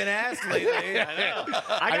been whipping ass lately.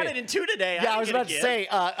 I got it in 2 today. Yeah, I was didn't about to get a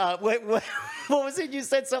say, what was it? You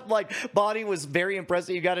said something like Bonnie was very impressed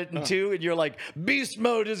that you got it in 2, and you're like, beast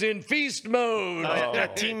mode is in feast mode.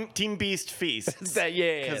 Team Beast Feast.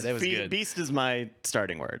 Yeah, that was good. Beast is my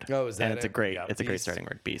starting word. Oh, is that and it's it? a great, Yeah, it's a great Beast. starting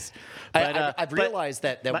word, Beast. I've realized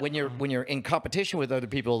that when you're in competition with other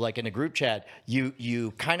people, like in a group chat,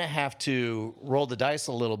 you kind of have to roll the dice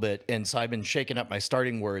a little bit. And so I've been shaking up my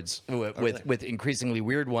starting words with increasingly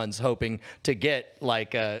weird ones, hoping to get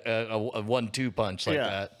like a 1-2 punch like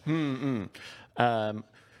that.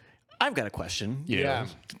 I've got a question. Yeah.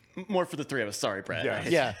 More for the 3 of us. Sorry, Brad.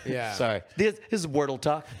 Yeah. Yeah. Sorry. This is Wordle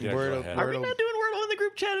talk. Wordle, Are we not doing Wordle in the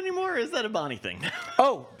group chat anymore, or is that a Bonnie thing?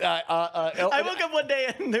 Oh, I woke up one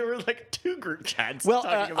day and there were like 2 group chats well,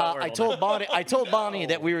 talking about Wordle. I told Bonnie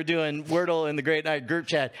that we were doing Wordle in the Great Night group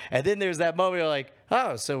chat, and then there's that moment you're like,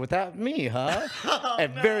 oh, so without me, huh?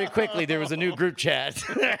 And very quickly there was a new group chat.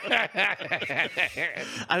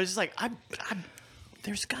 I was just like,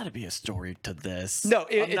 there's got to be a story to this. No,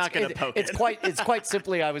 I'm not going to poke it's it. It's quite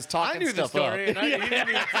simply I was talking I knew the stuff story, up. and you didn't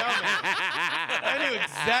even tell me. I knew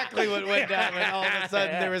exactly what went down when all of a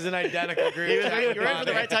sudden there was an identical group. You're chat right for the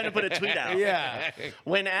on right it. time to put a tweet out. Yeah.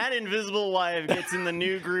 When Invisible Wife gets in the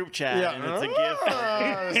new group chat and it's a gift.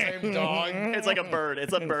 The same dog. It's like a bird.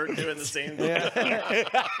 It's a bird doing the same thing.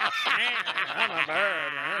 I'm a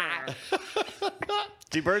bird.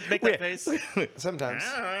 Do birds make that face? Sometimes.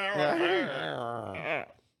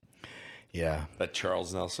 Yeah. That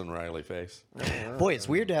Charles Nelson Riley face. Boy, it's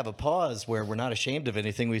weird to have a pause where we're not ashamed of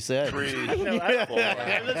anything we said. No, that's full.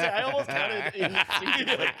 I almost counted in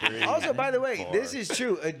like Also, by the way, this is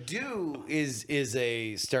true. A do is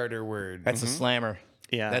a starter word. That's a slammer.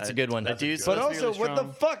 Yeah, That's a good one. I do. But also, what the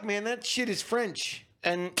fuck, man? That shit is French.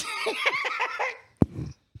 And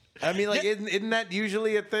I mean, like, isn't that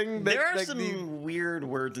usually a thing? That, there are like, some weird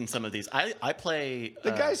words in some of these. I play.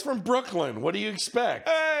 The guy's from Brooklyn. What do you expect?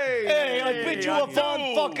 Hey, I bet you a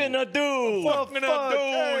fun fucking ado. Fucking a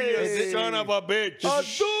dude, you son of a bitch. A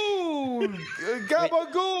do. dude.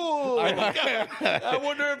 Gabagool. I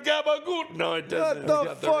wonder if Gabagool. No, it doesn't. What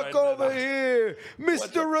the It's got fuck right over number. here?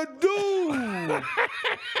 Mr. Radu.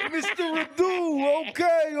 Mr. Radu.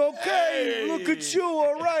 Okay. Hey. Look at you.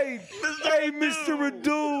 All right. Hey, Mr.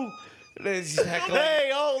 Radu.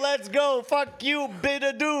 Hey, let's go. Fuck you, bit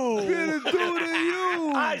of do. Gonna do to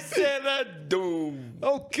you. I said a doom.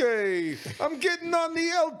 Okay, I'm getting on the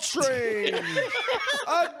L train.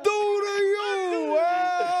 I do to you.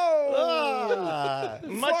 Oh.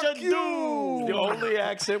 Much Fuck ado. you. The only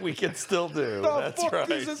accent we can still do. The That's fuck right.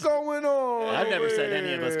 is going on? I've never over said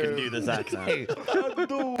any of us here? could do this accent. I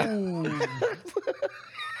do.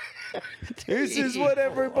 This is what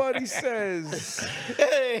everybody says.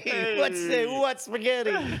 Hey, what's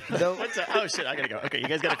spaghetti? What's that? Oh shit! I gotta go. Okay, you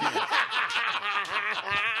guys got a few minutes.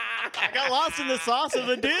 I got lost in the sauce of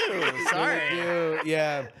the do. Sorry.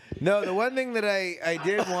 Yeah. No, the one thing that I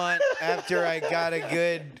did want after I got a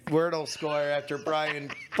good Wordle score after Brian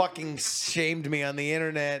fucking shamed me on the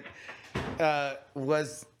internet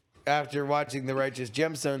was after watching The Righteous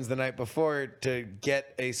Gemstones the night before to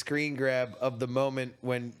get a screen grab of the moment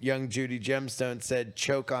when young Judy Gemstone said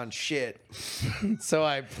choke on shit. So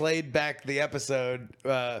I played back the episode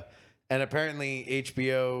and apparently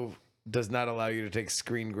HBO does not allow you to take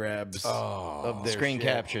screen grabs of their Screen shit.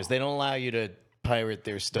 captures. They don't allow you to pirate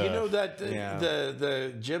their stuff. You know that Yeah.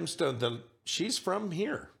 the gemstone. She's from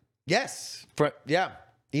here. Yes. Fr- Yeah.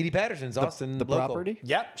 Edie Patterson's Austin the local. property?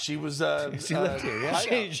 Yep, she was. She lived here, yeah.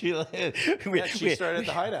 Yeah, she started at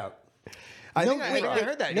the hideout. I No, think I wait,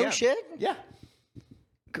 heard that. No yeah. shit. Yeah.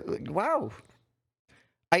 Wow.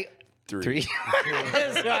 Three.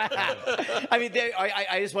 I mean,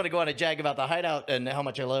 I just want to go on a jag about the hideout and how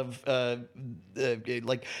much I love. I've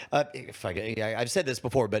said this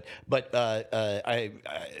before, but I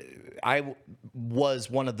was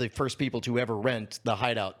one of the first people to ever rent the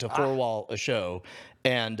hideout to four-wall a show.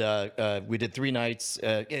 And we did 3 nights.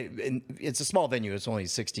 It's a small venue. It's only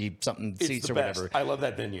 60-something It's seats the or best. whatever. I love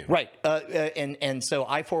that venue. Right. And so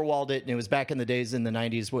I four-walled it, and it was back in the days in the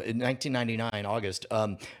 90s, in 1999, August,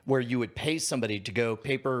 where you would pay somebody to go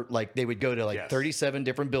paper, like they would go to Yes. 37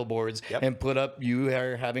 different billboards Yep. and put up you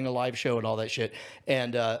are having a live show and all that shit.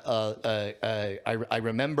 And I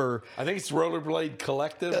remember... I think it's Rollerblade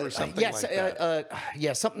Collective or something yes, like that.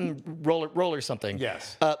 yeah, something roller something.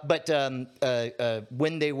 Yes. But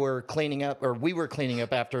when they were cleaning up, or we were cleaning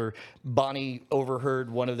up after Bonnie overheard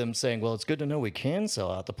one of them saying, "Well, it's good to know we can sell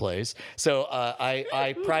out the place." So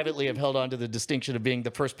I privately have held on to the distinction of being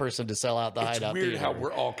the first person to sell out the It's hideout. weird theater. how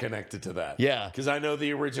we're all connected to that. Yeah. Because I know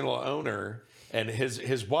the original owner and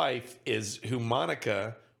his wife is who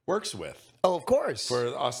Monica works with Oh, of course.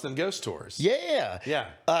 for Austin Ghost Tours. Yeah. Yeah.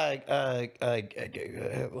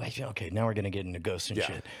 Okay, now we're gonna get into ghosts and Yeah.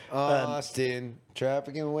 shit. Austin,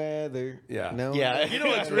 traffic and weather. Yeah. No, Yeah. You know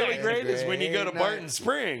what's really great is when you go to Great Barton night.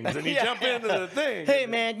 Springs and you jump into the thing. Hey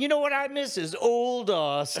man, you know what I miss is old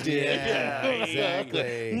Austin. Yeah,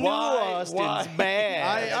 exactly. New Why? Austin's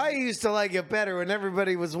bad. I used to like it better when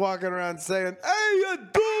everybody was walking around saying, "Hey, you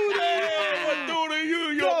do that? What do to you,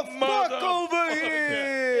 you The fuck mother- over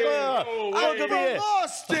here! Oh, I'm hey. from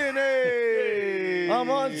Austin, hey! I'm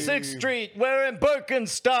on 6th Street wearing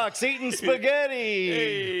Birkenstocks, eating spaghetti.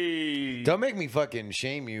 Hey. Don't make me fucking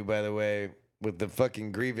shame you, by the way, with the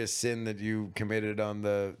fucking grievous sin that you committed on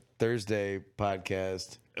the Thursday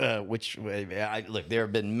podcast. Look, there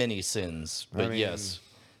have been many sins, but mean, yes.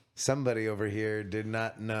 Somebody over here did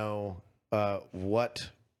not know what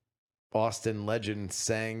Austin legend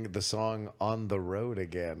sang the song "On the Road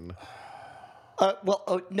Again."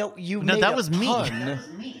 No, you No, made that a was me. pun.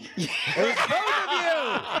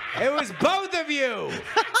 It was both of you.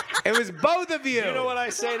 It was both of you. You know what I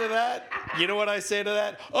say to that? You know what I say to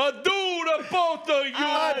that? Adieu to both of you.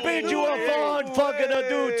 I bid you a fond fucking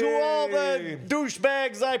adieu to all the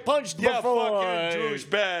douchebags I punched Yeah, before. fucking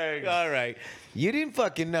douchebag. All right. You didn't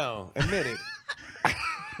fucking know. Admit it.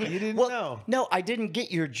 You didn't know. No, I didn't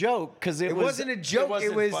get your joke because It wasn't a joke.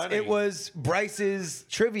 wasn't funny. It was Bryce's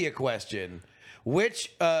trivia question.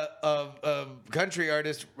 Which country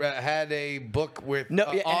artist had a book with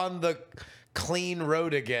on the clean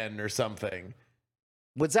road again or something?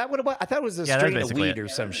 Was that what it was? I thought it was a Yeah, that's strain of basically weed it. or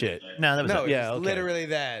some shit. No, that was No, it. Yeah, it was okay. literally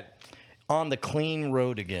that. On the clean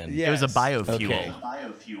road again. Yeah. It was a Yes. biofuel. Okay.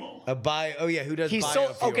 A bio. Oh yeah, who does He's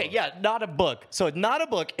biofuel? so okay. Yeah, not a book. So it's not a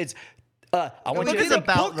book. It's I want Look you at it's to a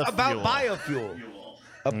about book the about fuel. biofuel.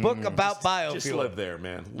 A book about biofuel. Just live there,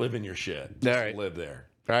 man. Live in your shit. All Just right. live there.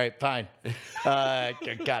 All right, fine.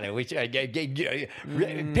 Got it.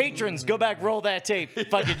 Patrons, go back, roll that tape.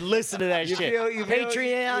 Fucking listen to that shit.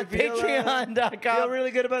 Patreon.com. Feel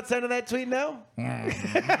really good about sending that tweet now? You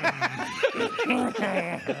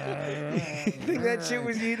think that shit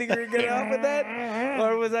was you? Think we were gonna get off with that?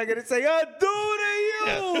 Or was I gonna say, "Oh, do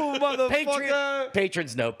to you, motherfucker"?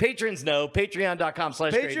 Patrons know.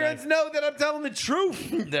 Patreon.com/great Patrons know that I'm telling the truth.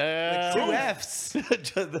 Two F's.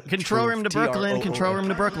 Control room to Brooklyn. Control room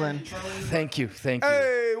to Brooklyn. Thank you.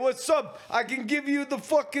 Hey, what's up? I can give you the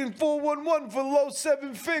fucking 411 for low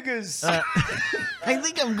 7 figures. I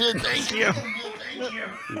think I'm good, thank you.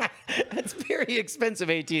 That's very expensive,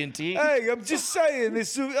 AT&T. Hey, I'm just saying,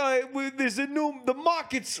 there's a new, the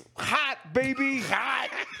market's hot, baby. Hot.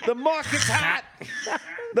 The market's hot.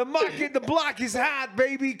 The block is hot,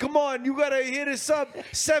 baby. Come on, you gotta hit us up.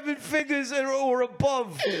 7 figures or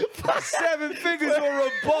above. 7 figures or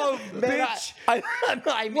above, bitch. I'm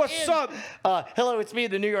What's in. up? Hello, it's me,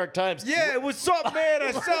 the New York Times. Yeah, what's up, man?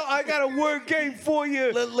 I got a word game for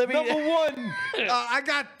you. Let me- Number one, I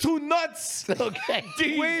got 2 nuts. Okay.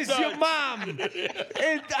 Where's your mom?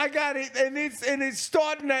 And I got it, and it's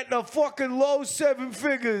starting at the fucking low 7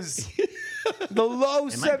 figures. The low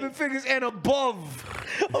 7 figures and above.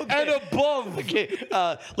 Okay. And above. Okay,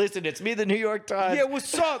 listen, it's me, the New York Times. Yeah,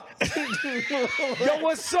 what's up? Yo,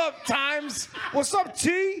 what's up, Times? What's up,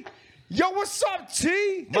 T? Yo, what's up,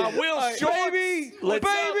 T? My Will Shorts. Baby,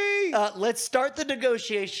 baby. Let's start the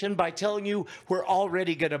negotiation by telling you we're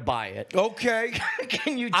already gonna buy it. Okay.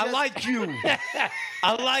 Can you? I like you.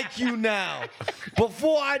 I like you now.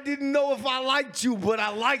 Before I didn't know if I liked you, but I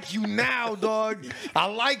like you now, dog. I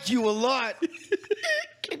like you a lot.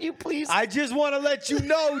 Can you please? I just want to let you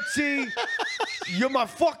know, T, you're my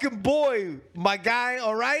fucking boy, my guy,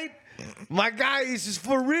 all right? My guy is just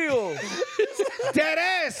for real. Dead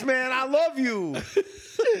ass, man. I love you.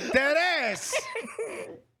 Dead ass.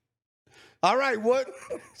 All right, what?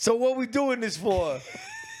 So what we doing this for?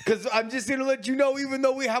 Because I'm just going to let you know, even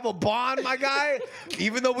though we have a bond, my guy,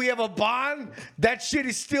 even though we have a bond, that shit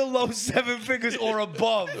is still low 7 figures or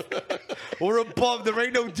above. Or above. There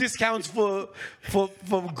ain't no discounts for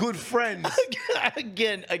good friends.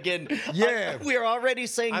 Again. Yeah. We are already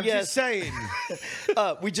saying I'm yes. just saying.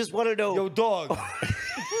 We just want to know. Yo, dog.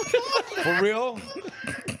 For real?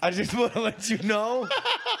 I just want to let you know.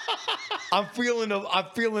 I'm feeling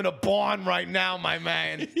a bond right now, my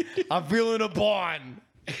man. I'm feeling a bond.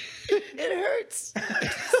 It hurts.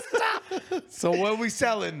 Stop. So what are we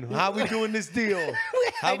selling? How we doing this deal?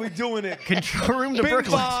 How we doing it? Control room to Bing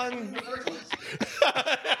Brooklyn. bong.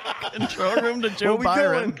 Control room to Joe What we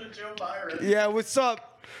Byron. doing? Yeah, what's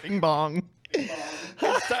up? Bing bong.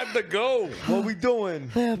 It's time to go. What we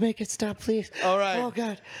doing? Make it stop, please. All right. Oh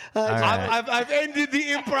God. right. I've ended the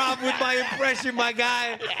improv with my impression, my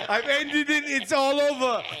guy. I've ended it. It's all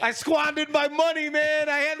over. I squandered my money, man.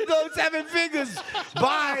 I had those 7 figures.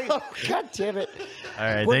 Bye. Oh God damn it. All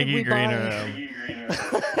right, What thank did you, we Green buy? Room.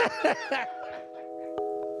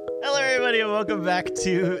 Hello, everybody, and welcome back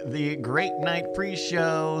to the Great Night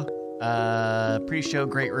pre-show. Pre-show,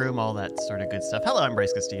 great room, all that sort of good stuff. Hello, I'm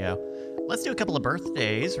Bryce Castillo. Let's do a couple of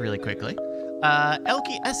birthdays really quickly.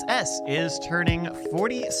 Elkie SS is turning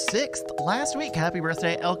 46th last week. Happy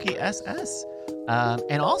birthday, Elkie SS.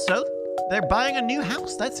 And also, they're buying a new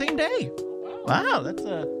house that same day. Wow, that's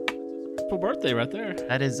Full birthday right there.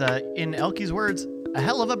 that is in Elkie's words, a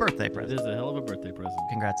hell of a birthday That present. is a hell of a birthday present.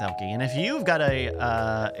 Congrats, Elkie. And if you've got a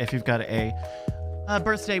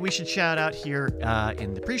birthday we should shout out here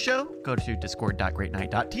in the pre-show, go to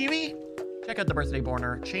discord.greatnight.tv, check out the Birthday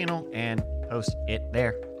Borner channel, and post it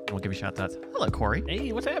there. And we'll give you shout outs. Hello, Corey.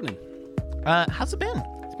 Hey, what's happening? How's it been?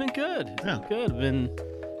 It's been good. It's Yeah. been good. Been,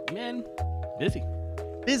 man, busy.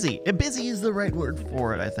 Busy. Busy is the right word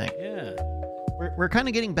for it, I think. Yeah. We're kind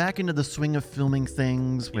of getting back into the swing of filming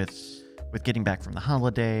things with getting back from the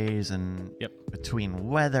holidays and Yep. between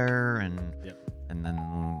weather and Yep. and then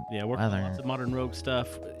Yeah, working on weather. lots of Modern Rogue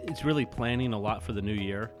stuff. It's really planning a lot for the new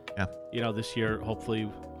year. Yeah. You know, this year, hopefully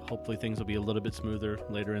things will be a little bit smoother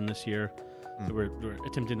later in this year. So we're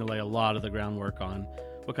attempting to lay a lot of the groundwork on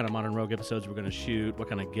what kind of Modern Rogue episodes we're going to shoot, what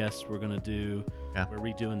kind of guests we're going to do. Yeah. We're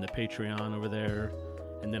redoing the Patreon over there.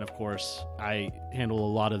 And then, of course, I handle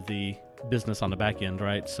a lot of the business on the back end,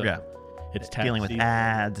 right? So Yeah. it's tax dealing with season.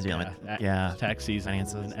 ads, dealing Yeah, with yeah. tax season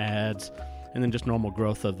finances. and ads, and then just normal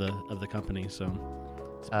growth of the company. So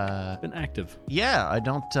Uh, been active. yeah, I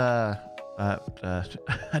don't I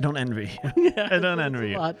don't envy. I don't envy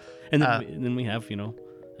you. And then we have, I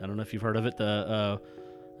don't know if you've heard of it, the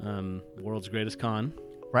world's greatest con.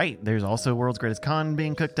 Right. There's also World's Greatest Con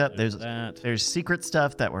being cooked up. There's that. There's secret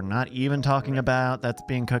stuff that we're not even talking about that's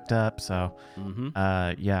being cooked up. So,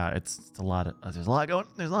 yeah, it's a lot of there's a lot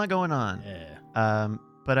going on. Yeah.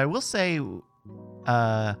 But I will say,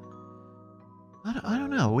 I don't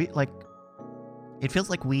know. It feels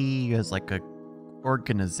like we as like a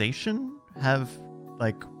organization have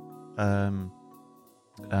like I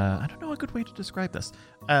don't know a good way to describe this.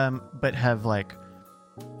 But have like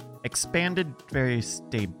expanded very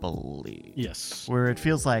stably. Yes. Where it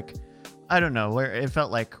feels like, I don't know, where it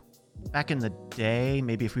felt like back in the day,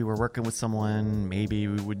 maybe if we were working with someone, maybe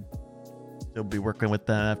we would still be working with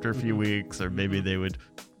them after a few weeks, or maybe they would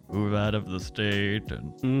move out of the state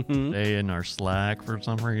and stay in our Slack for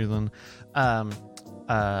some reason. It's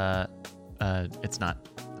not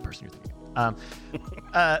the person you're thinking of.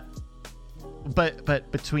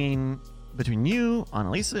 But between you,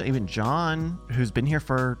 Annalisa, even John, who's been here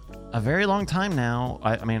for a very long time now.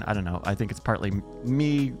 I mean, I don't know. I think it's partly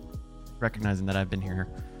me recognizing that I've been here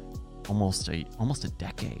almost a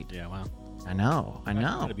decade. Yeah, wow. I know. I'm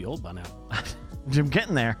gonna be old by now. I'm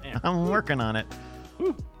getting there. Damn. I'm working on it.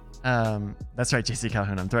 That's right, JC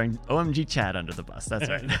Calhoun. I'm throwing OMG Chad under the bus. That's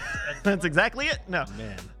right. That's exactly it. No.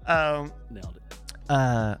 Man. Nailed it.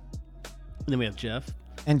 And then we have Jeff.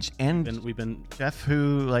 And we've been Jeff,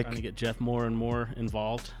 who like trying to get Jeff more and more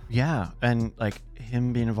involved. Yeah, and like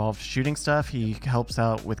him being involved shooting stuff. He helps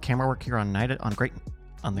out with camera work here on the Great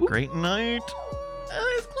Night.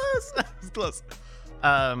 It's close. It's close.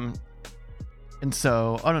 And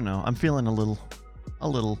so I don't know. I'm feeling a little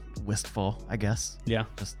wistful, I guess. Yeah.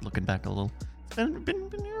 Just looking back a little. It's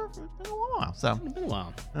been here for a while. So It's been a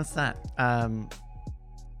while. that's that.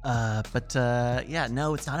 But yeah,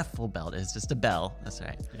 no, it's not a full belt. It's just a bell. That's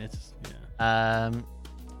right.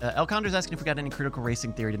 El Condor's asking if we got any critical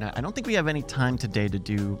racing theory tonight. I don't think we have any time today to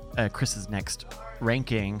do Chris's next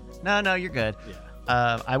ranking. No, you're good. Yeah.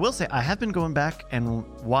 I will say I have been going back and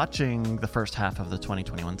watching the first half of the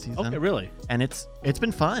 2021 season. Okay, really? And it's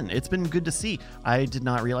been fun. It's been good to see. I did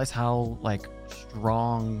not realize how like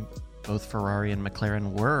strong both Ferrari and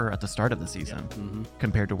McLaren were at the start of the season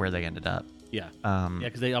compared to where they ended up. Yeah.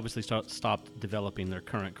 Because they obviously stopped developing their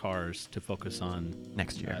current cars to focus on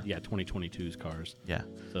Next year. 2022's cars. Yeah.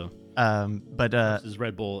 So, but this is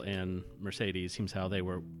Red Bull and Mercedes. Seems how they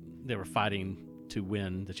were fighting to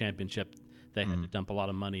win the championship. They had to dump a lot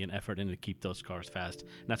of money and effort in to keep those cars fast,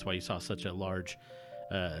 and that's why you saw such a large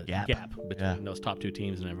gap between those top two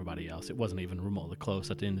teams and everybody else. It wasn't even remotely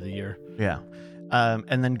close at the end of the year. Yeah.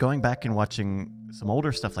 And then going back and watching some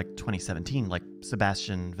older stuff like 2017, like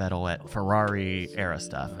Sebastian Vettel at Ferrari era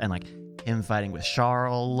stuff, and like him fighting with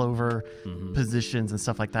Charles over positions and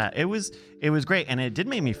stuff like that. It was great, and it did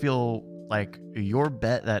make me feel like your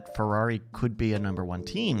bet that Ferrari could be a number one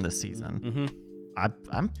team this season. I'm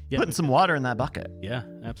putting some water in that bucket. Yeah,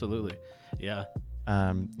 absolutely. Yeah.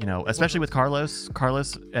 Especially with Carlos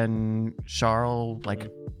and Charles,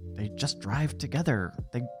 like they just drive together.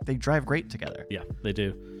 They drive great together. Yeah, they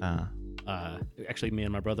do. Actually, me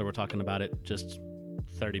and my brother were talking about it just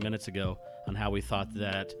 30 minutes ago on how we thought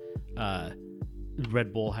that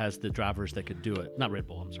Red Bull has the drivers that could do it. Not Red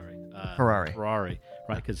Bull, I'm sorry. Ferrari,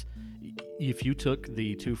 right? Because if you took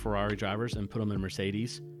the two Ferrari drivers and put them in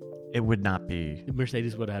Mercedes, it would not be.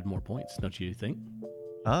 Mercedes would have had more points, don't you think?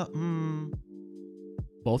 Both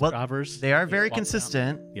Well, drivers. They are very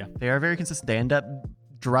consistent. Yeah. They are very consistent. They end up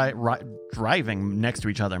driving next to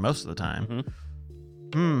each other most of the time.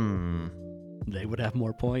 They would have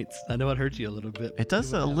more points. I know it hurts you a little bit. It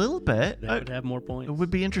does a little bit. They would have more points. It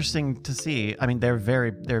would be interesting to see. I mean, they're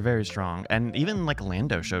very strong, and even like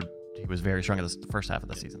Lando showed he was very strong in the first half of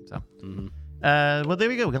the season. So, well, there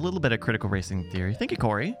we go. We got a little bit of critical racing theory. Thank you,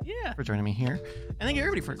 Corey, for joining me here, and thank you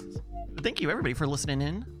everybody for listening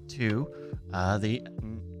in to the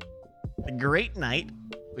Great Night,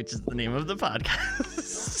 which is the name of the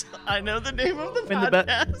podcast. I know the name of the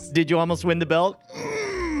podcast. Did you almost win the belt?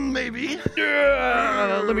 Maybe.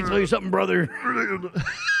 Let me tell you something, brother.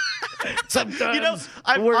 Sometimes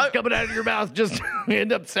the words coming out of your mouth just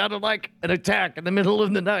end up sounding like an attack in the middle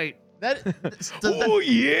of the night. Oh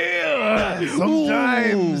yeah!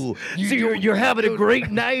 Sometimes you're having a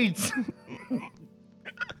great night,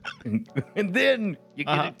 and then you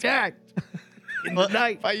get attacked in the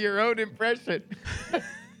night by your own impression.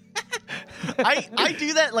 I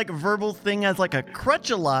do that like verbal thing as like a crutch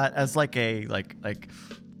a lot, as like a like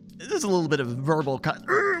there's a little bit of verbal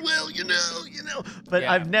well, you know, but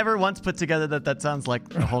I've never once put together that sounds like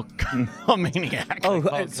the whole maniac.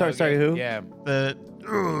 Oh, sorry, who? Yeah, the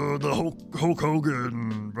Hulk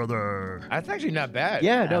Hogan, brother. that's actually not bad.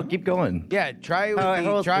 Yeah, no, keep going. Yeah, try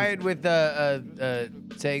it with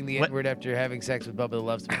saying the N-word after having sex with Bubba the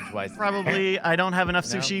Love Sponge twice. Probably, I don't have enough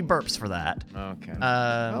sushi burps for that. Okay.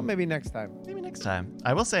 Well, maybe next time. Maybe next time.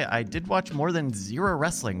 I will say I did watch more than zero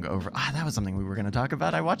wrestling over. That was something we were going to talk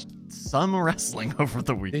about. I watched some wrestling over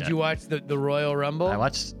the weekend. Did you watch the Royal Rumble? I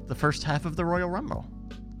watched the first half of the Royal Rumble.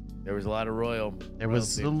 There was a lot of Royal. There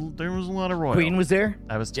was a lot of Royal. Queen was there.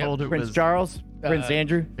 I was told it Prince was Charles, Prince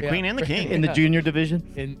Andrew, the Queen and the King. in the junior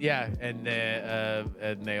division. And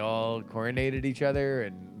they all coronated each other,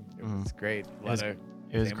 and it was great.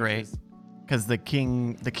 It was great because the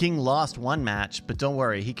king lost one match, but don't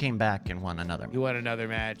worry, he came back and won another. He won another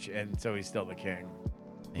match, and so he's still the king.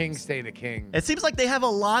 King stay the king. It seems like they have a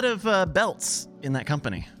lot of belts in that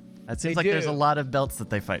company. It seems like there's a lot of belts that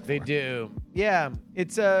they fight for. They do. Yeah,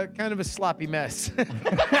 it's kind of a sloppy mess. but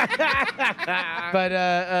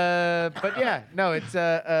yeah, no,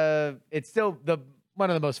 it's still one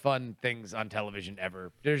of the most fun things on television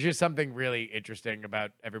ever. There's just something really interesting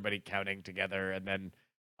about everybody counting together and then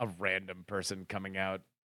a random person coming out.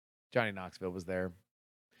 Johnny Knoxville was there.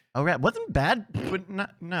 Oh right, wasn't Bad?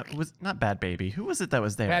 Was not Bad Baby. Who was it that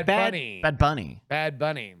was there? Bad Bunny. Bad Bunny. Bad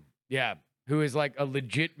Bunny. Yeah. Who is like a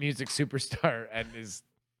legit music superstar and is,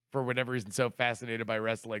 for whatever reason, so fascinated by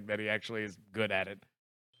wrestling that he actually is good at it.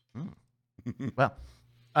 Well,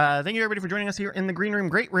 thank you everybody for joining us here in the Green Room,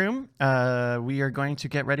 Great Room. We are going to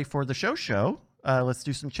get ready for the show. Let's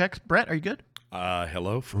do some checks. Brett, are you good?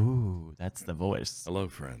 Hello. Ooh, that's the voice. Hello,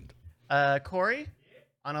 friend. Corey,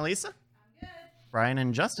 Annalisa, I'm good. Brian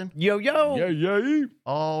and Justin. Yo. Yeah.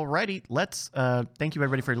 Alrighty, let's thank you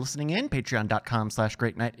everybody for listening in.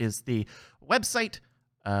 Patreon.com/GreatNight is the website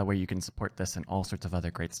where you can support this and all sorts of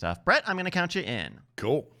other great stuff. Brett, I'm going to count you in.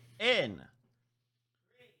 Cool. In